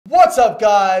What's up,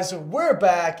 guys? We're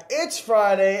back. It's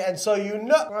Friday, and so you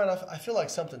know, Ryan, I feel like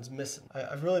something's missing.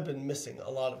 I've really been missing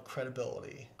a lot of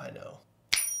credibility. I know.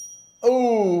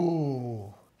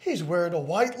 Oh, he's wearing a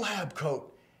white lab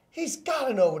coat. He's got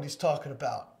to know what he's talking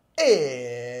about.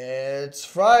 It's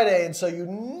Friday, and so you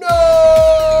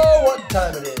know what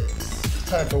time it is. It's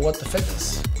time for What the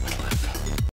Fitness.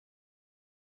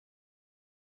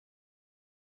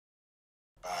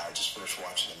 I just finished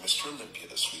watching Mr. Olympia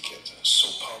this weekend. So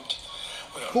pumped.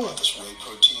 Went out Cool. and bought this whey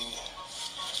protein.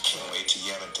 Can't wait to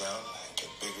yam it down and get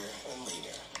bigger and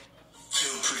leaner.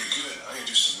 Feeling pretty good. I'm gonna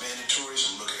do some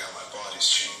mandatories and look at how my body's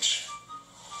changed.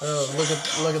 Oh, look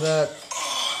at that.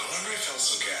 Oh, no wonder I felt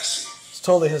so gassy. It's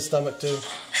totally his stomach, too.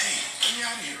 Hey, get me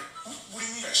out of here. What do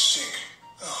you mean I stink?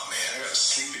 Oh man, I gotta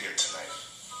sleep in here tonight.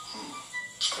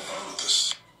 What's going on with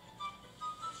this?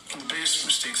 One of the biggest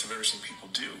mistakes I've ever seen people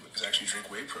do is actually drink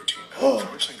whey protein.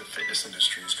 Unfortunately, the fitness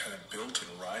industry is kind of built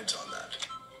and rides on that.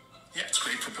 Yeah, it's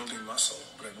great for building muscle,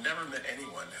 but I've never met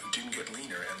anyone who didn't get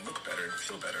leaner and look better and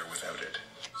feel better without it.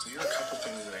 So these are a couple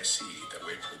things that I see that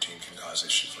whey protein can cause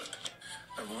issues with.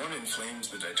 Number one, it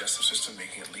inflames the digestive system,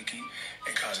 making it leaky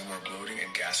and causing more bloating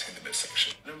and gassing in the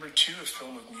midsection. Number two, a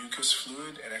film of mucus,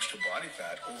 fluid, and extra body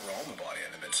fat overall in the body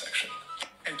and the midsection.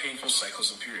 And painful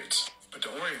cycles and periods. But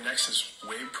don't worry, next is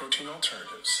whey protein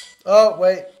alternatives. Oh,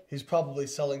 wait. He's probably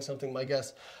selling something, my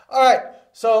guess. All right,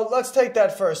 so let's take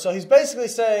that first. So he's basically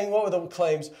saying, what were the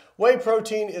claims? Whey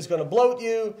protein is going to bloat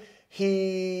you.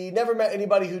 He never met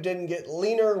anybody who didn't get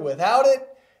leaner without it.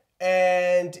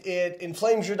 And it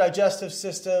inflames your digestive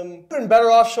system. You'd been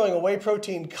better off showing a whey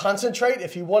protein concentrate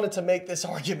if he wanted to make this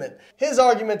argument. His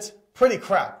argument's pretty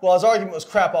crap. Well, his argument was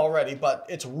crap already, but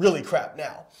it's really crap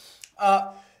now.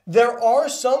 There are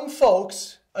some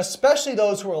folks, especially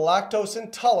those who are lactose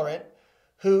intolerant,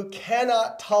 who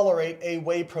cannot tolerate a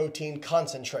whey protein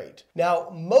concentrate.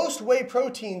 Now, most whey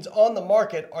proteins on the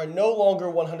market are no longer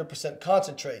 100%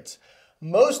 concentrates.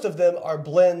 Most of them are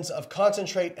blends of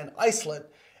concentrate and isolate,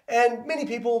 and many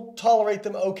people tolerate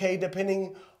them okay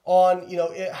depending on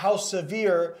how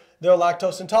severe their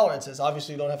lactose intolerance is.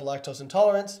 Obviously, you don't have a lactose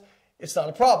intolerance, it's not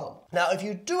a problem. Now, if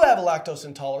you do have a lactose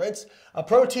intolerance, a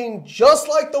protein just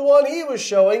like the one he was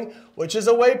showing, which is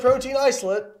a whey protein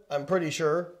isolate, I'm pretty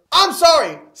sure. I'm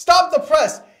sorry, stop the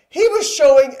press. He was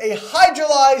showing a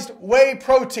hydrolyzed whey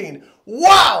protein.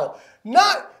 Wow!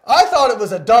 I thought it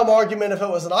was a dumb argument if it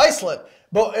was an isolate,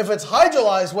 but if it's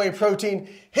hydrolyzed whey protein,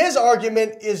 his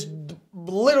argument is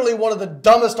literally one of the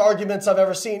dumbest arguments I've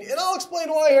ever seen, and I'll explain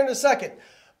why here in a second.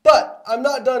 But I'm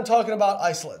not done talking about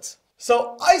isolates.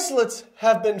 So isolates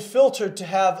have been filtered to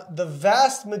have the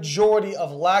vast majority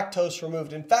of lactose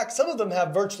removed. In fact, some of them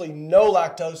have virtually no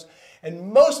lactose,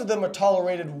 and most of them are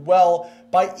tolerated well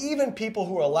by even people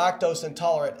who are lactose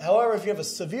intolerant. However, if you have a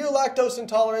severe lactose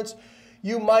intolerance,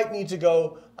 you might need to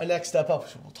go a next step up,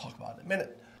 which we'll talk about in a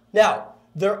minute. Now,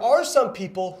 there are some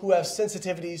people who have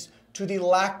sensitivities to the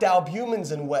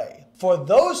lactalbumins in whey. For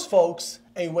those folks,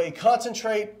 a whey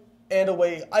concentrate and a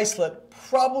whey isolate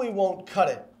probably won't cut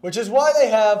it, which is why they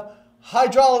have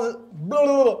hydrolyzed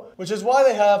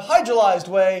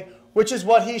whey, which is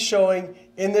what he's showing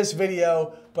in this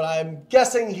video, but I'm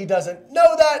guessing he doesn't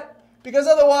know that, because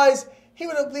otherwise he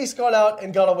would have at least gone out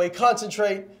and got a whey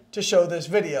concentrate to show this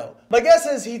video. My guess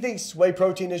is he thinks whey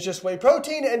protein is just whey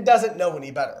protein and doesn't know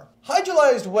any better.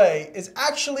 Hydrolyzed whey is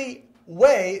actually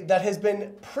whey that has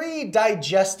been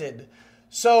pre-digested,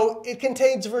 so it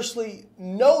contains virtually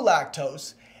no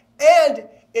lactose, and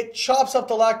it chops up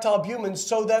the lactalbumins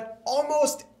so that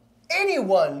almost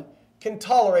anyone can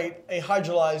tolerate a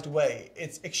hydrolyzed whey.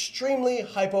 It's extremely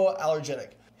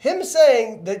hypoallergenic. Him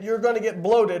saying that you're going to get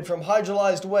bloated from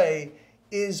hydrolyzed whey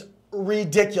is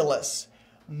ridiculous.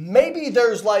 Maybe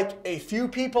there's like a few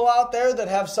people out there that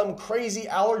have some crazy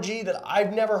allergy that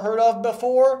I've never heard of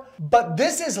before, but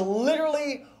this is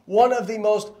literally one of the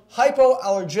most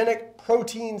hypoallergenic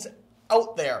proteins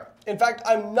out there. In fact,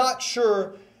 I'm not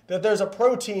sure that there's a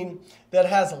protein that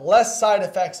has less side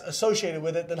effects associated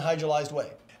with it than hydrolyzed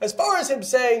whey. As far as him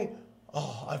saying,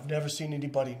 oh, I've never seen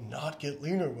anybody not get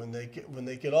leaner when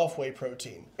they get off whey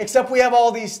protein. Except we have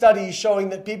all these studies showing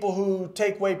that people who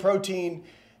take whey protein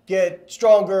get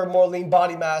stronger, more lean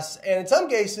body mass, and in some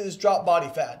cases drop body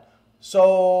fat.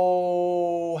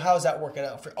 So how's that working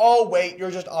out for you? Oh wait, you're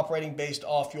just operating based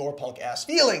off your punk ass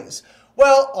feelings.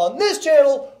 Well, on this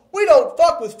channel, we don't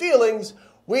fuck with feelings,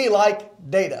 we like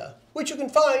data, which you can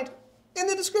find in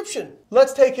the description.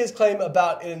 Let's take his claim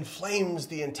about it inflames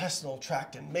the intestinal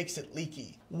tract and makes it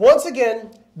leaky. Once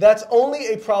again, that's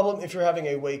only a problem if you're having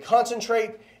a whey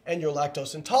concentrate and you're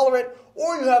lactose intolerant,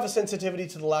 or you have a sensitivity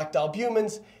to the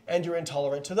lactalbumins and you're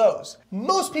intolerant to those.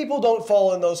 Most people don't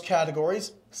fall in those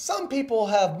categories. Some people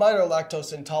have minor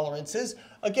lactose intolerances,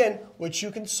 again, which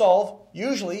you can solve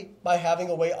usually by having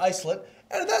a whey isolate.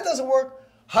 And if that doesn't work,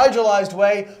 hydrolyzed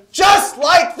whey, just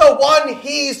like the one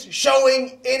he's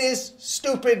showing in his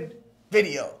stupid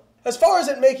video. As far as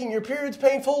it making your periods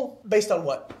painful, based on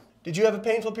what? Did you have a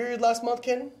painful period last month,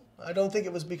 Ken? I don't think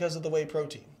it was because of the whey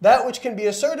protein. That which can be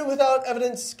asserted without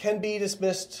evidence can be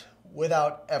dismissed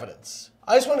without evidence.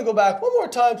 I just want to go back one more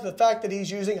time to the fact that he's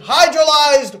using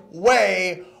hydrolyzed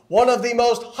whey, one of the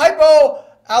most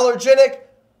hypoallergenic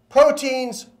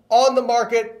proteins on the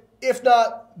market, if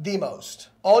not the most.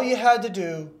 All you had to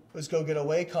do was go get a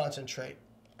whey concentrate,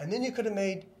 and then you could have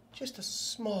made just a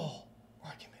small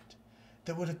argument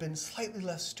that would have been slightly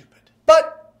less stupid.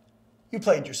 But you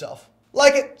played yourself.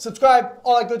 Like it, subscribe,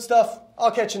 all that good stuff.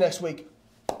 I'll catch you next week.